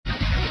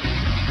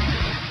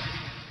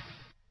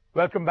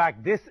Welcome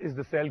back. This is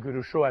the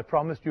CellGuru show. I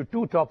promised you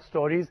two top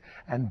stories,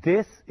 and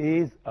this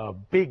is a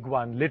big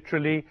one,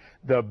 literally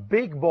the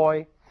big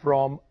boy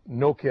from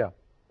Nokia.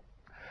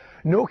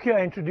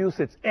 Nokia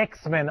introduced its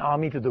X-Men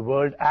army to the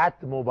world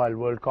at the Mobile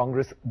World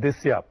Congress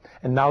this year.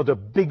 And now the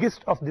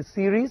biggest of this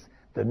series,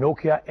 the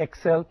Nokia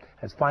XL,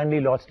 has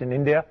finally launched in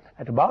India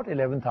at about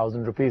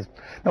 11,000 rupees.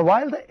 Now,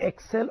 while the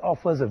XL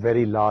offers a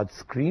very large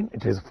screen,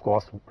 it is, of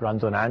course,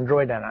 runs on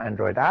Android and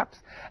Android apps,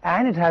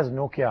 and it has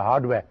Nokia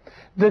hardware.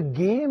 The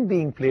game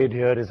being played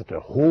here is at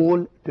a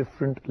whole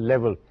different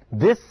level.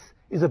 This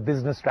is a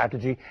business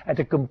strategy at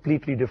a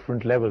completely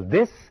different level.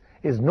 This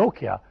is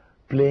Nokia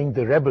playing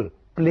the rebel,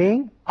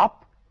 playing up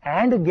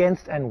and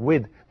against and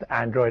with the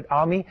Android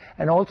army,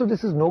 and also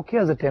this is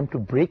Nokia's attempt to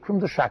break from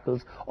the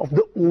shackles of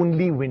the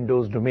only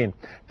Windows domain.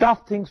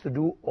 Tough things to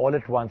do all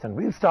at once, and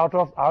we'll start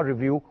off our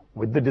review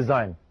with the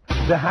design.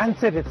 The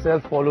handset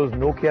itself follows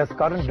Nokia's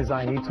current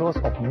design ethos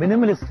of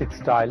minimalistic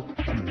style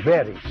and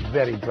very,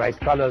 very bright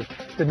colors.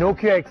 The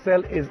Nokia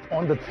XL is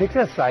on the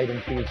thicker side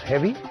and feels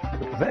heavy,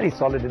 but very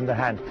solid in the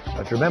hand.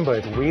 But remember,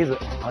 it weighs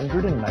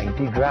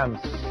 190 grams.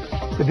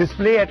 The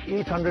display at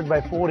 800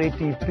 by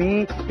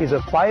 480p is a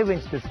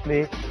 5-inch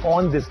display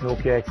on this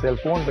Nokia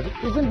XL phone, but it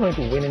isn't going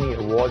to win any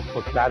awards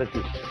for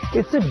clarity.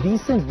 It's a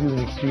decent viewing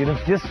experience,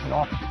 just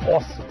not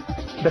awesome.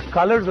 The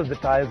colors of the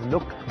tiles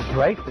look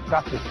bright, the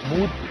touch is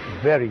smooth,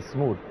 very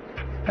smooth.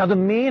 Now, the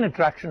main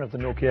attraction of the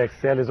Nokia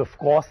XL is, of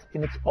course,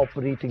 in its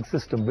operating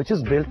system, which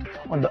is built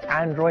on the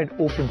Android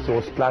open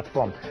source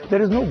platform.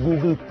 There is no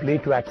Google Play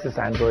to access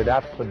Android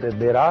apps, but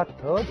there are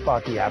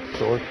third-party app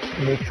stores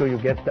to make sure you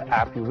get the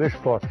app you wish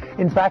for.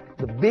 In fact,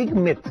 the big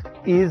myth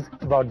is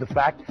about the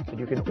fact that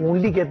you can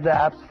only get the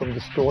apps from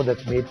the store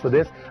that's made for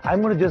this.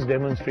 I'm going to just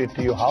demonstrate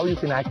to you how you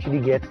can actually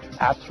get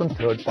apps from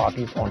third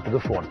parties onto the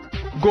phone.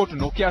 Go to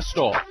Nokia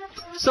Store.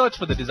 Search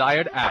for the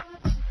desired app.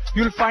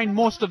 You'll find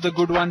most of the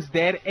good ones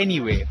there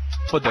anyway.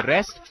 For the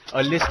rest,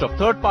 a list of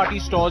third-party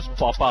stores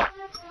pop up.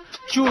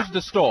 Choose the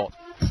store.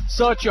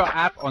 Search your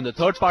app on the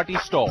third-party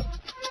store.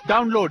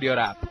 Download your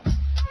app.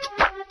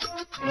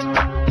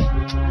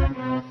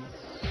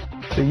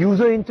 The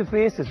user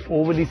interface is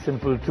overly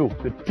simple too.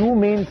 The two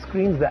main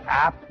screens, the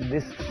app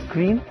list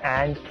screen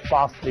and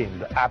fast lane.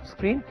 The app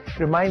screen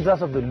reminds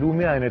us of the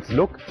Lumia in its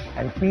look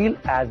and feel,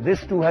 as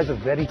this too has a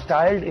very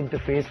tiled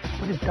interface,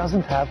 but it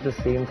doesn't have the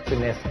same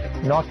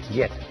finesse, not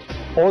yet.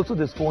 Also,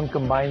 this phone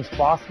combines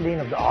fast lane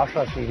of the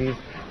Asha series.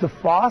 The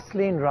fast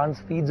lane runs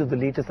feeds of the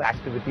latest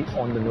activity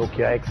on the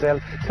Nokia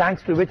XL,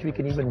 thanks to which we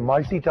can even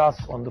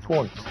multitask on the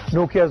phone.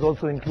 Nokia has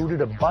also included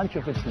a bunch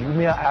of its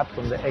Lumia apps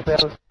on the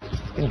XL,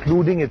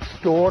 including its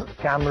store,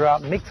 camera,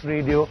 mix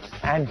radio,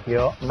 and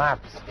here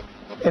maps.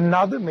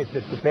 Another myth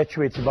that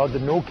perpetuates about the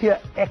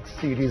Nokia X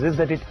series is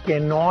that it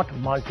cannot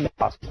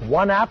multitask.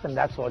 One app and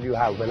that's all you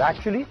have. Well,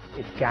 actually,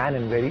 it can,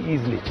 and very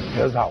easily.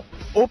 Here's how.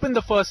 Open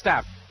the first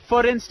app.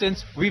 For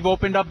instance, we've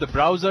opened up the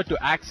browser to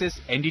access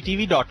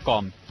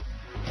NDTV.com.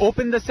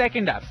 Open the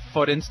second app,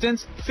 for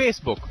instance,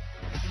 Facebook.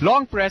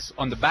 Long press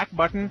on the back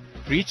button,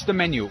 reach the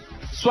menu.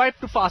 Swipe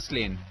to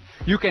Fastlane.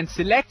 You can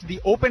select the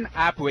open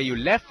app where you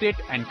left it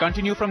and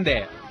continue from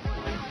there.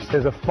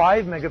 There's a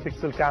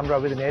 5-megapixel camera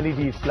with an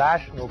LED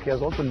flash. Nokia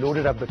has also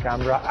loaded up the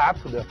camera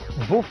app with a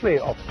buffet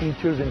of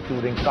features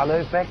including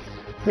color effects,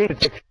 face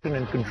detection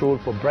and control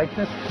for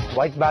brightness,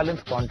 white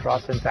balance,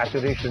 contrast and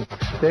saturation.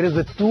 There is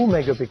a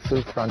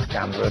 2-megapixel front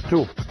camera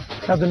too.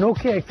 Now, the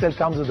Nokia XL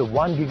comes with a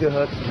 1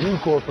 GHz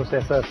dual-core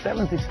processor,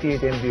 768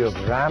 MB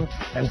of RAM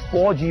and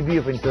 4 GB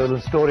of internal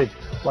storage.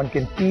 One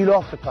can peel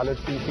off the colored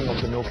casing of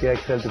the Nokia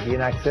XL to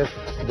gain access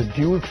to the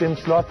dual SIM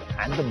slot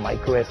and the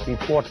micro SD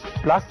port,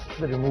 plus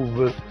the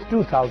removable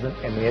 2000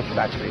 mAh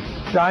battery.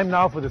 Time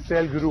now for the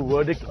CellGuru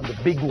verdict on the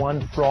big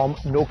one from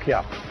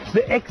Nokia.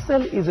 The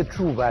XL is a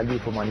true value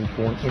for money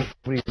phone in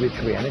every which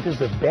way, and it is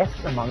the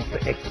best amongst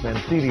the X-Men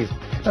series.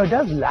 Now, it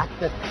does lack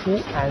that true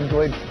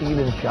Android feel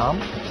and charm,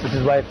 which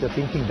is why if you're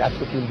thinking that's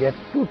what you'll get,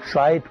 do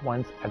try it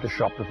once at a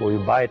shop before you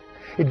buy it.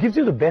 It gives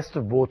you the best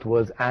of both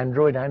worlds,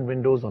 Android and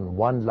Windows on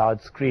one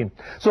large screen.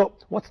 So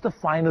what's the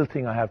final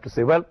thing I have to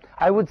say? Well,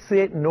 I would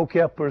say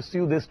Nokia,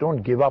 pursue this.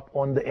 Don't give up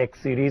on the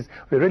X series.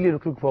 We're really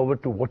looking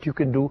forward to what you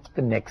can do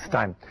the next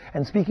time.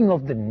 And speaking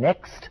of the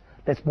next,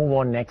 let's move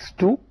on next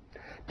to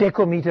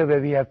Techometer,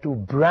 where we have two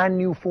brand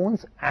new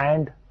phones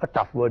and a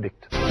tough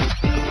verdict.